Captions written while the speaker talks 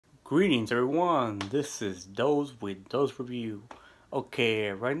Greetings everyone, this is Dose with DoseReview. Okay,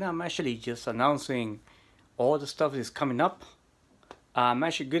 right now I'm actually just announcing all the stuff that's coming up. I'm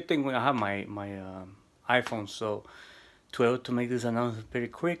actually good thing when I have my iPhone, so to able to make this announcement pretty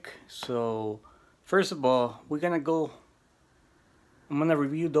quick. So first of all, I'm gonna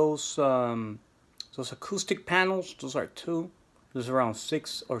review those acoustic panels. Those are two. Those are around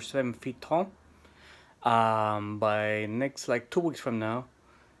 6 or 7 feet tall. By next like 2 weeks from now.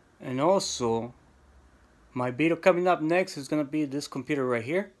 And also, my video coming up next is gonna be this computer right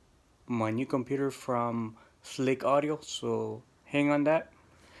here, my new computer from Slick Audio, so hang on that.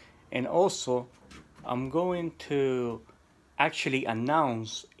 And also, I'm going to actually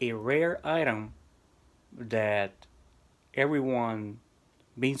announce a rare item that everyone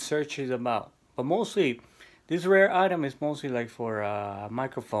been searching about, but mostly this rare item is mostly like for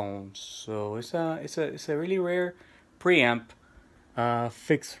microphones. So it's a really rare preamp.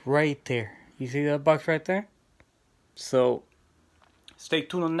 Fixed right there. You see that box right there? So stay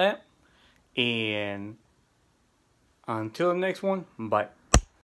tuned on that, and until the next one, bye.